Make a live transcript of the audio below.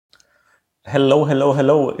Hello, hello,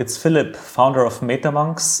 hello. It's Philip, founder of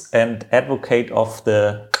MetaMonks and advocate of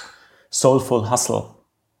the soulful hustle.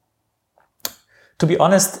 To be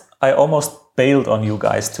honest, I almost bailed on you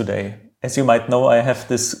guys today. As you might know, I have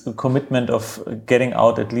this commitment of getting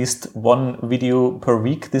out at least one video per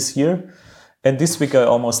week this year. And this week I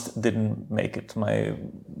almost didn't make it. My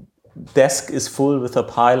desk is full with a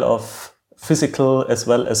pile of physical as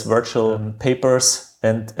well as virtual papers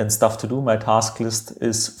and stuff to do. My task list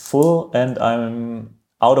is full and I'm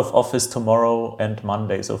out of office tomorrow and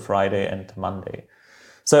Monday, so Friday and Monday.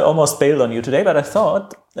 So I almost bailed on you today, but I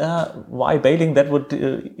thought, why bailing? That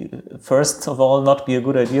would, first of all, not be a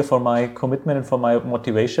good idea for my commitment and for my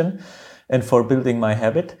motivation and for building my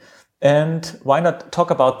habit. And why not talk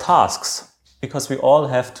about tasks? Because we all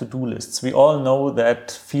have to-do lists. We all know that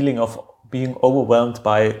feeling of being overwhelmed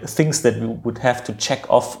by things that we would have to check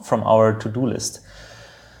off from our to-do list.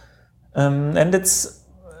 And it's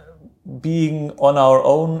being on our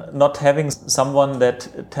own, not having someone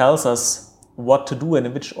that tells us what to do and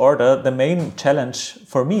in which order. The main challenge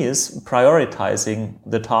for me is prioritizing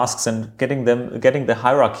the tasks and getting the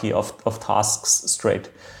hierarchy of tasks straight.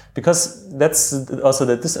 Because that's also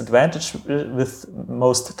the disadvantage with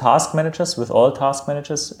most task managers, with all task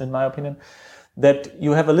managers, in my opinion, that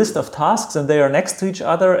you have a list of tasks and they are next to each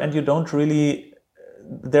other and you don't really,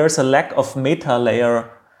 there's a lack of meta layer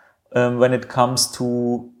when it comes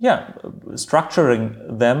to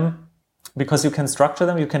structuring them, because you can structure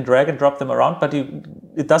them, you can drag and drop them around, but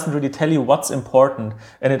it doesn't really tell you what's important,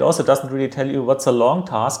 and it also doesn't really tell you what's a long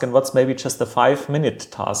task and what's maybe just a 5-minute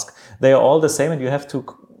task. They are all the same, and you have to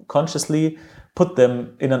consciously put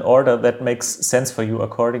them in an order that makes sense for you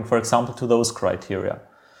according, for example, to those criteria.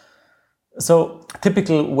 So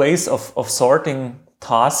typical ways of sorting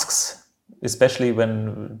tasks, especially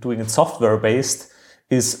when doing it software-based,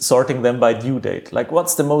 is sorting them by due date. Like,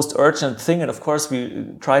 what's the most urgent thing? And of course, we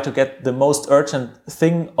try to get the most urgent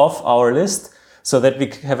thing off our list so that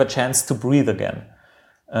we have a chance to breathe again.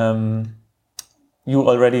 You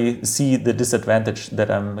already see the disadvantage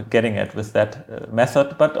that I'm getting at with that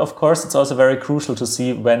method. But of course, it's also very crucial to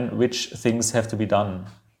see which things have to be done.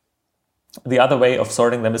 The other way of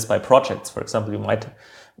sorting them is by projects. For example, you might,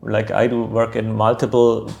 like I do, work in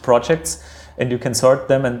multiple projects, and you can sort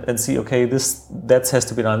them and see, okay, that has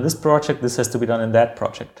to be done in this project, this has to be done in that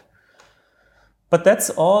project. But that's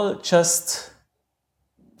all just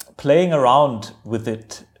playing around with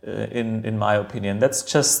it, in my opinion. That's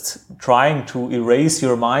just trying to erase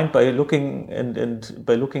your mind by looking and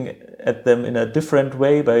by looking at them in a different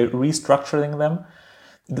way, by restructuring them.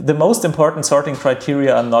 The most important sorting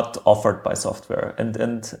criteria are not offered by software,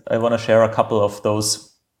 and I want to share a couple of those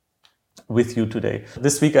with you today.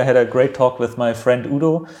 This week I had a great talk with my friend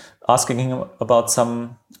Udo, asking him about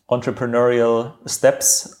some entrepreneurial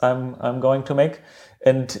steps I'm going to make.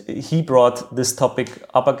 And he brought this topic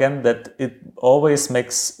up again, that it always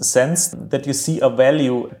makes sense that you see a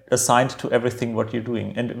value assigned to everything what you're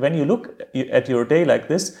doing. And when you look at your day like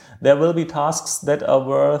this, there will be tasks that are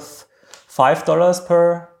worth $5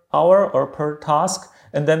 per hour or per task.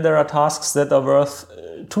 And then there are tasks that are worth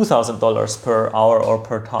 $2,000 per hour or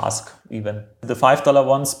per task even. The $5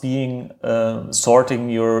 ones being sorting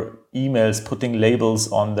your emails, putting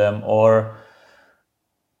labels on them, or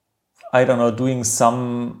I don't know, doing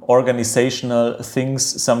some organizational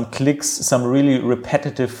things, some clicks, some really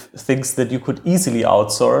repetitive things that you could easily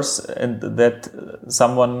outsource and that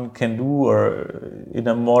someone can do or in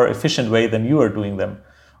a more efficient way than you are doing them,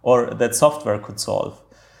 or that software could solve.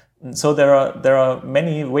 So there are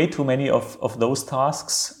way too many of those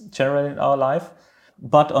tasks generally in our life.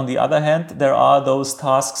 But on the other hand, there are those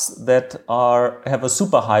tasks that have a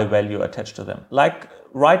super high value attached to them. Like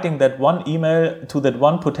writing that one email to that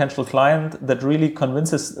one potential client that really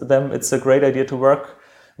convinces them it's a great idea to work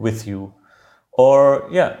with you. Or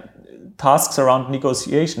tasks around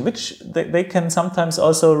negotiation, which they can sometimes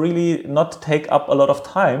also really not take up a lot of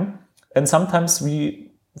time. And sometimes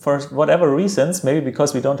we, for whatever reasons, maybe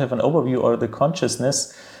because we don't have an overview or the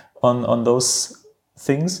consciousness on those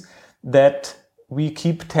things, that we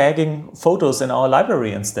keep tagging photos in our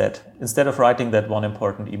library instead of writing that one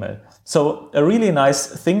important email. So a really nice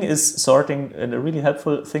thing is sorting, and a really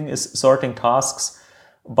helpful thing is sorting tasks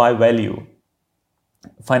by value,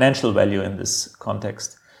 financial value in this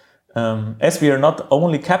context. As we are not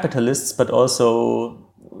only capitalists, but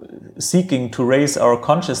also seeking to raise our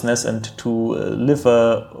consciousness and to live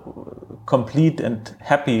a complete and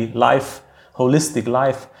happy life, holistic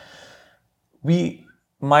life, we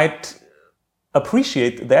might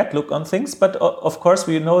appreciate that look on things, but of course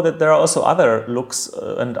we know that there are also other looks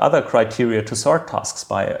and other criteria to sort tasks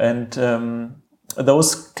by. And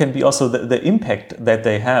those can be also the impact that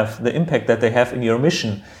they have, in your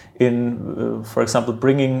mission, in, for example,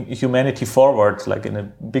 bringing humanity forward, like in a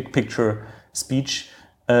big picture speech.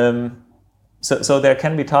 So there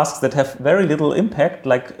can be tasks that have very little impact,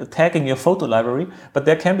 like tagging your photo library, but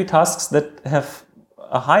there can be tasks that have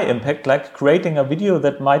a high impact, like creating a video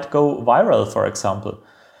that might go viral, for example,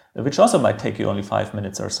 which also might take you only 5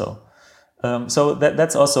 minutes or so. So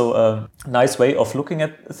that's also a nice way of looking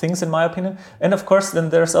at things, in my opinion. And of course, then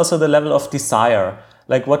there's also the level of desire.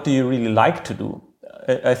 Like, what do you really like to do?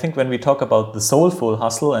 I think when we talk about the soulful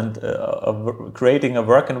hustle and creating a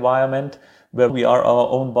work environment where we are our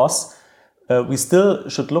own boss, we still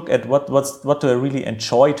should look at what do I really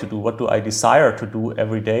enjoy to do, what do I desire to do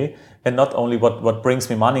every day, and not only what brings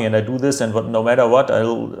me money and I do this, and no matter what,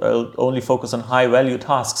 I'll only focus on high value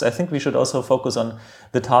tasks. I think we should also focus on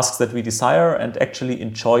the tasks that we desire and actually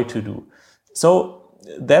enjoy to do. So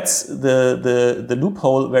that's the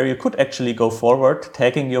loophole where you could actually go forward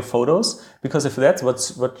tagging your photos, because if that's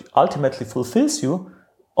what ultimately fulfills you,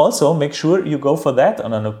 also make sure you go for that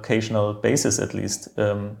on an occasional basis at least.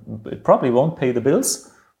 It probably won't pay the bills,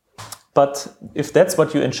 but if that's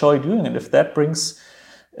what you enjoy doing, and if that brings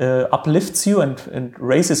uplifts you and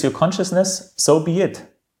raises your consciousness, so be it.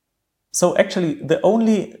 So actually, the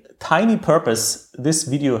only tiny purpose this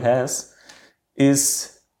video has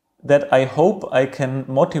is that I hope I can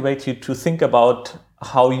motivate you to think about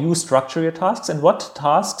how you structure your tasks and what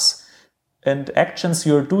tasks and actions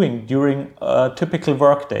you're doing during a typical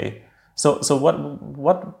workday. So what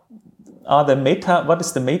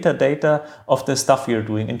is the metadata of the stuff you're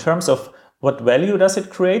doing in terms of what value does it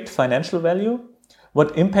create, financial value?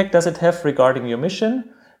 What impact does it have regarding your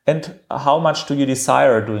mission? And how much do you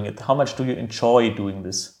desire doing it? How much do you enjoy doing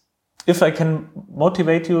this? If I can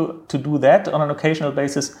motivate you to do that on an occasional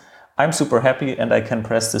basis, I'm super happy, and I can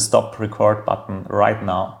press the stop record button right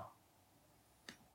now.